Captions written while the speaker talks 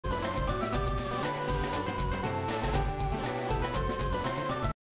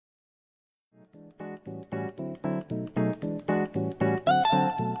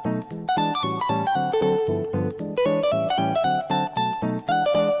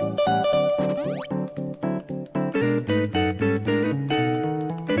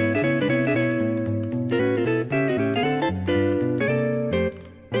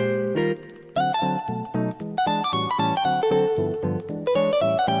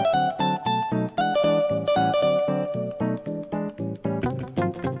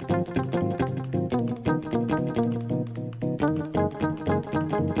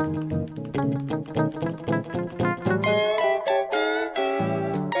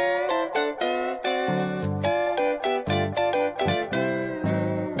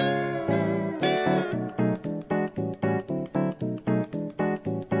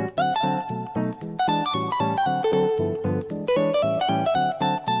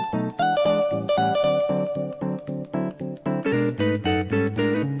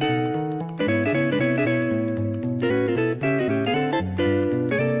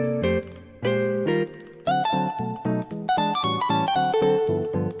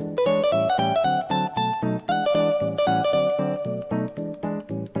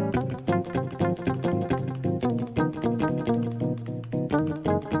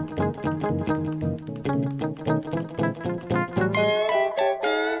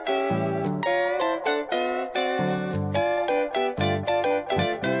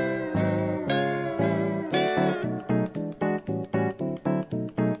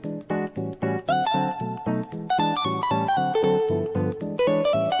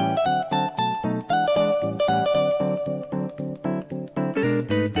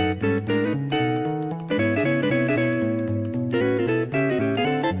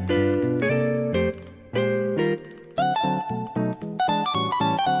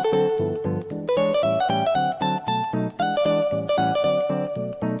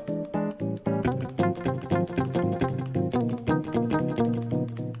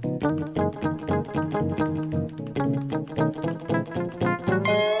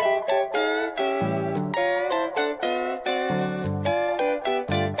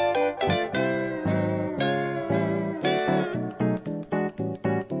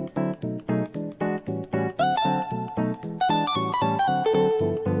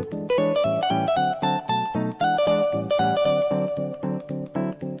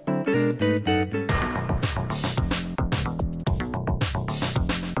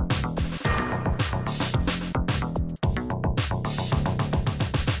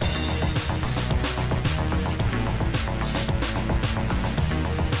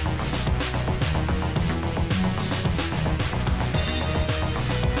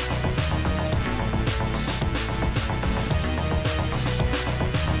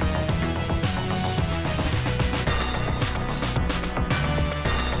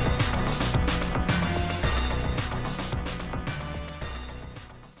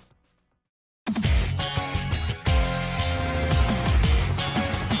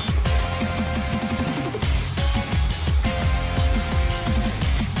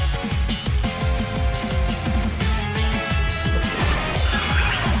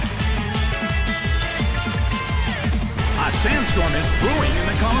Sandstorm is brewing in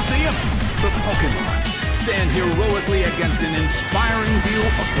the Coliseum. The Pokémon stand heroically against an inspiring view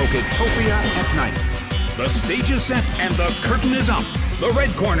of Poketopia at night. The stage is set and the curtain is up. The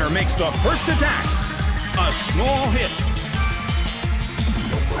red corner makes the first attack. A small hit.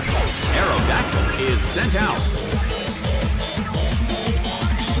 Aerodactyl is sent out.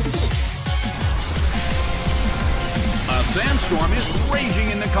 A sandstorm is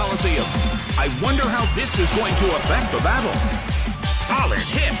raging in the Coliseum. I wonder how this is going to affect the battle. Solid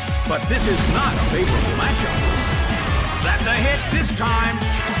hit, but this is not a favorable matchup. That's a hit this time.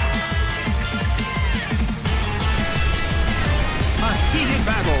 A heated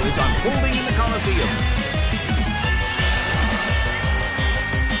battle is unfolding in the Coliseum.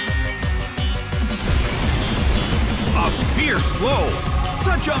 A fierce blow.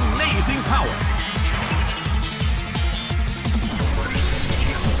 Such amazing power.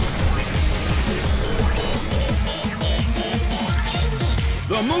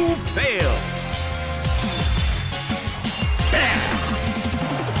 The move fails. Bam!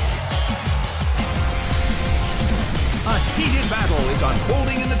 A heated battle is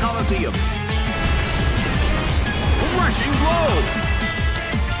unfolding in the Coliseum. Rushing blow.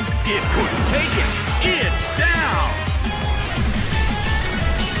 It couldn't take it. It's down.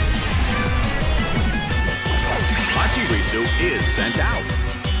 Pachirisu is sent out.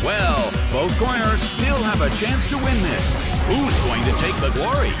 Well, both corners still have a chance to win this. Who's going to take the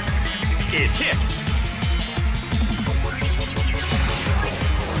glory? It hits.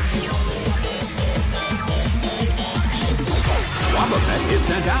 Wobbuffet is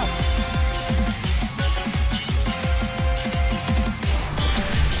sent out.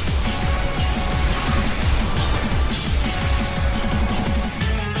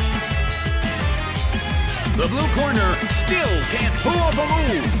 The blue corner still can't pull off a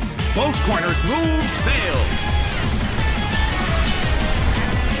move. Both corners' moves fail.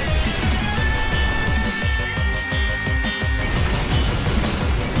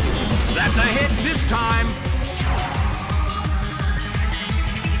 That's a hit this time.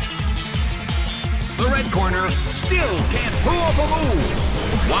 The red corner still can't pull off a move.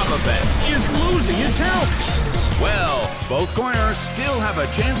 Wobbuffet is losing its health. Well, both corners still have a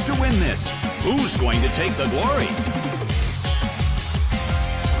chance to win this. Who's going to take the glory?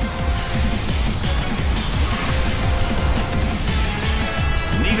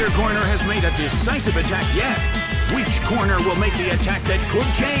 Neither corner has made a decisive attack yet. Which corner will make the attack that could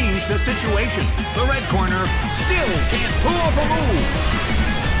change the situation? The red corner still can't pull off a move.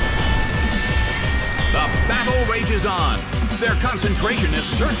 The battle rages on. Their concentration is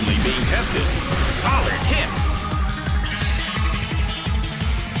certainly being tested. Solid hit.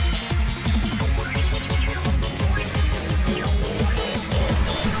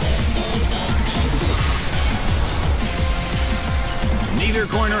 Neither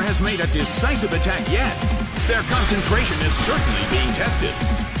corner has made a decisive attack yet. Their concentration is certainly being tested.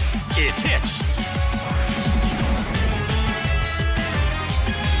 It hits.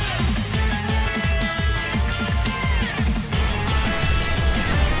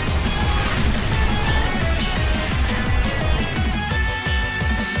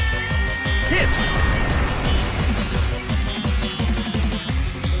 Hits.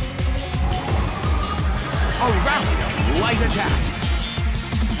 A rally of light attacks.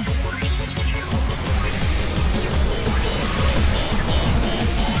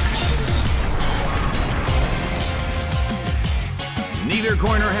 Neither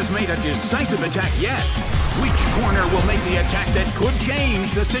corner has made a decisive attack yet. Which corner will make the attack that could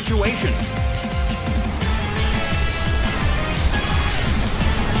change the situation?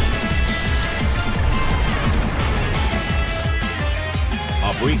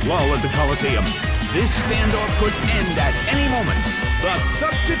 A brief lull at the Coliseum. This standoff could end at any moment. The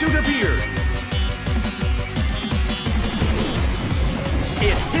substitute appeared.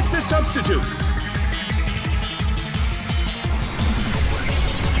 It hit the substitute.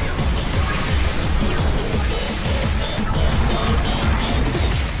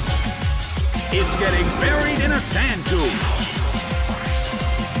 It's getting buried in a sand tube.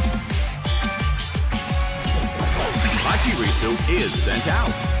 Hachirisu is sent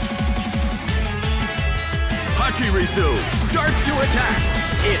out. Hachirisu starts to attack.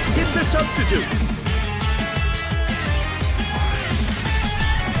 It hit the substitute.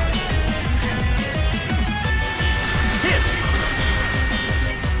 Hit.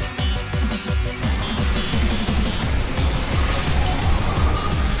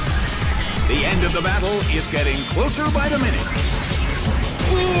 The end of the battle is getting closer by the minute.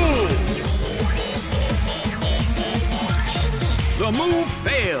 Ooh! The move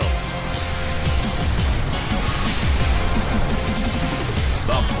failed.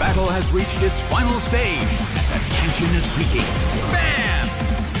 The battle has reached its final stage, and the tension is peaking. Bam!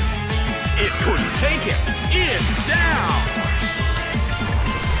 It couldn't take it. It's down.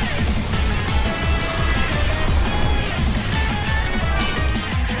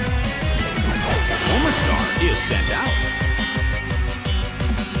 Omastar is sent out.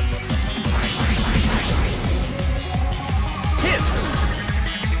 Hit.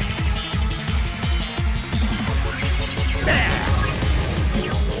 Bam!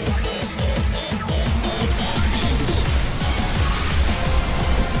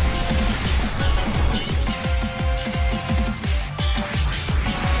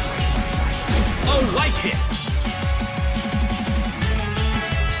 A light hit.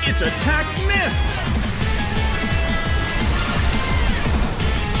 Its attack missed.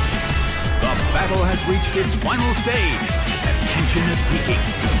 The battle has reached its final stage, and the tension is peaking.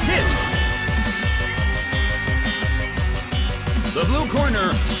 Hit! The blue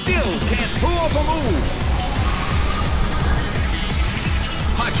corner still can't pull off a move.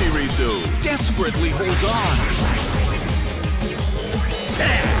 Hachirisu desperately holds on.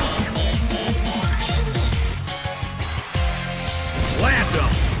 Damn! Slammed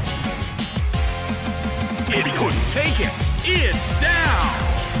him. It couldn't take it. It's down.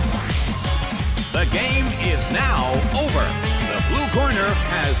 The game is now over. The blue corner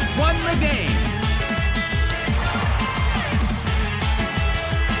has won the game.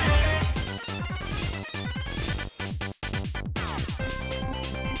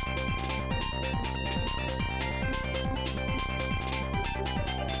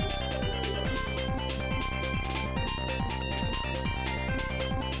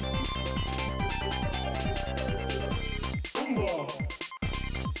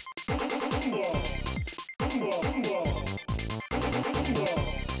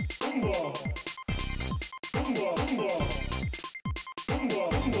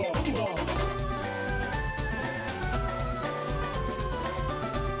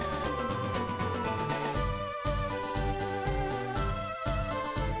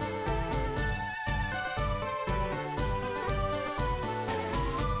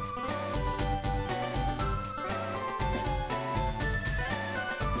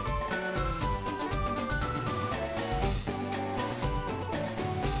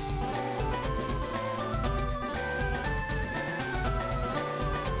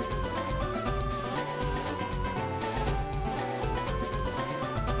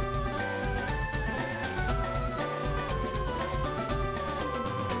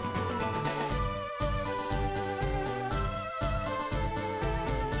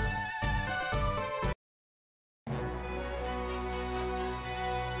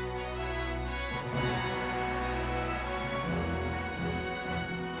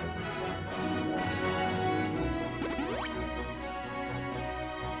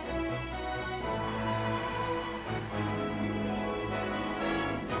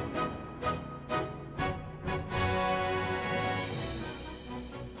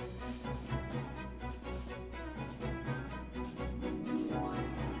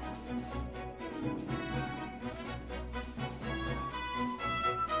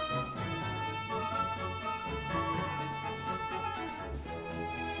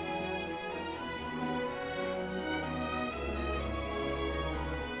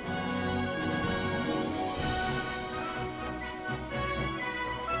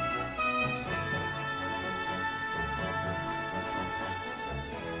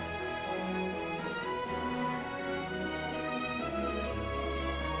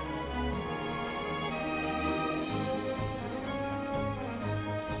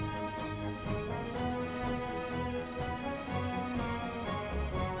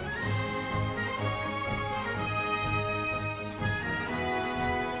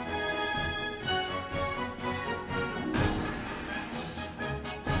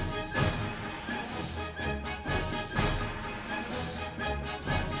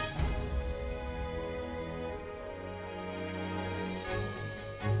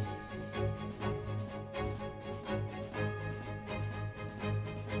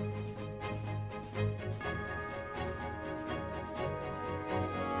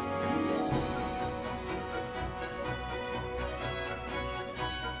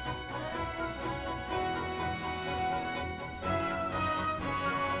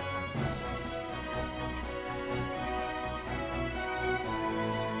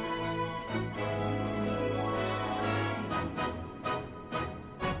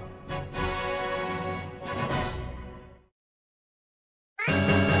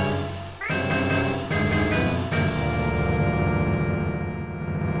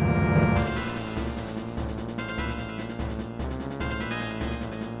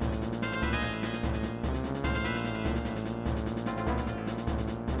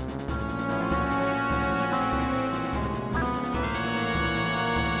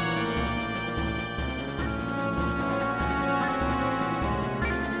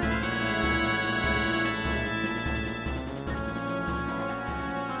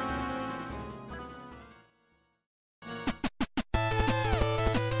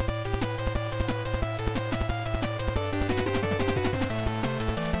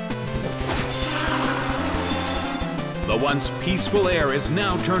 once peaceful air is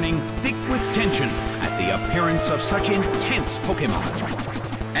now turning thick with tension at the appearance of such intense Pokémon.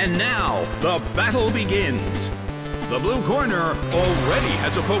 And now, the battle begins. The blue corner already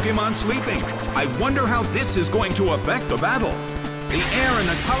has a Pokémon sleeping. I wonder how this is going to affect the battle. The air in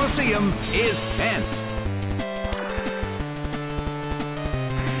the Coliseum is tense.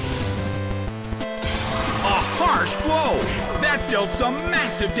 A harsh blow! That dealt some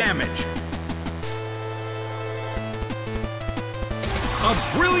massive damage. A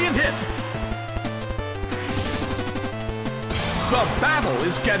brilliant hit! The battle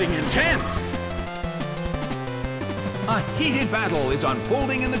is getting intense! A heated battle is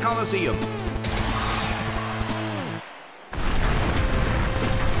unfolding in the Coliseum.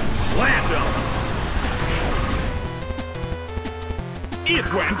 Slammed him!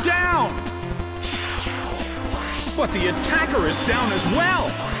 It went down! But the attacker is down as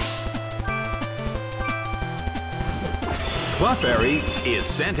well! Clefairy is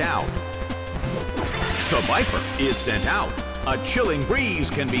sent out. Seviper is sent out. A chilling breeze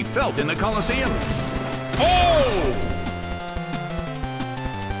can be felt in the Coliseum. Oh!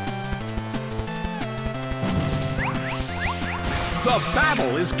 The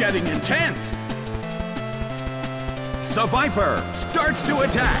battle is getting intense. Seviper starts to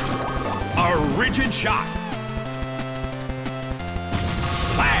attack. A rigid shot.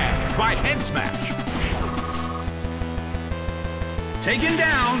 Slammed by head smash. Taken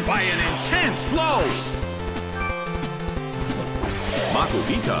down by an intense blow.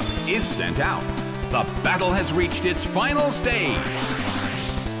 Makuhita is sent out. The battle has reached its final stage.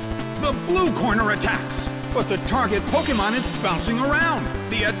 The blue corner attacks, but the target Pokémon is bouncing around.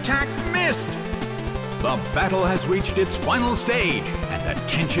 The attack missed. The battle has reached its final stage, and the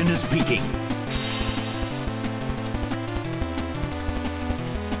tension is peaking.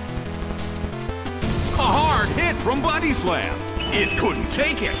 A hard hit from Body Slam. It couldn't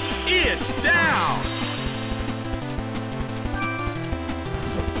take it. It's down.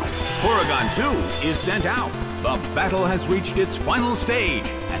 Porygon 2 is sent out. The battle has reached its final stage,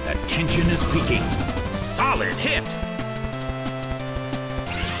 and the tension is peaking. Solid hit.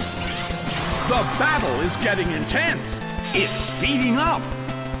 The battle is getting intense. It's speeding up.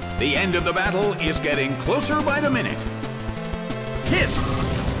 The end of the battle is getting closer by the minute. Hit.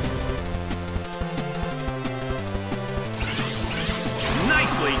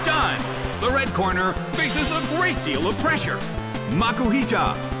 Nicely done. The red corner faces a great deal of pressure.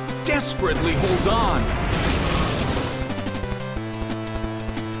 Makuhita desperately holds on.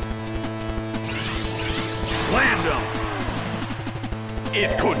 Slammed him.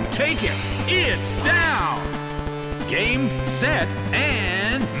 It couldn't take it. It's down. Game, set,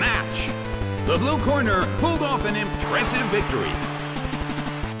 and match. The blue corner pulled off an impressive victory.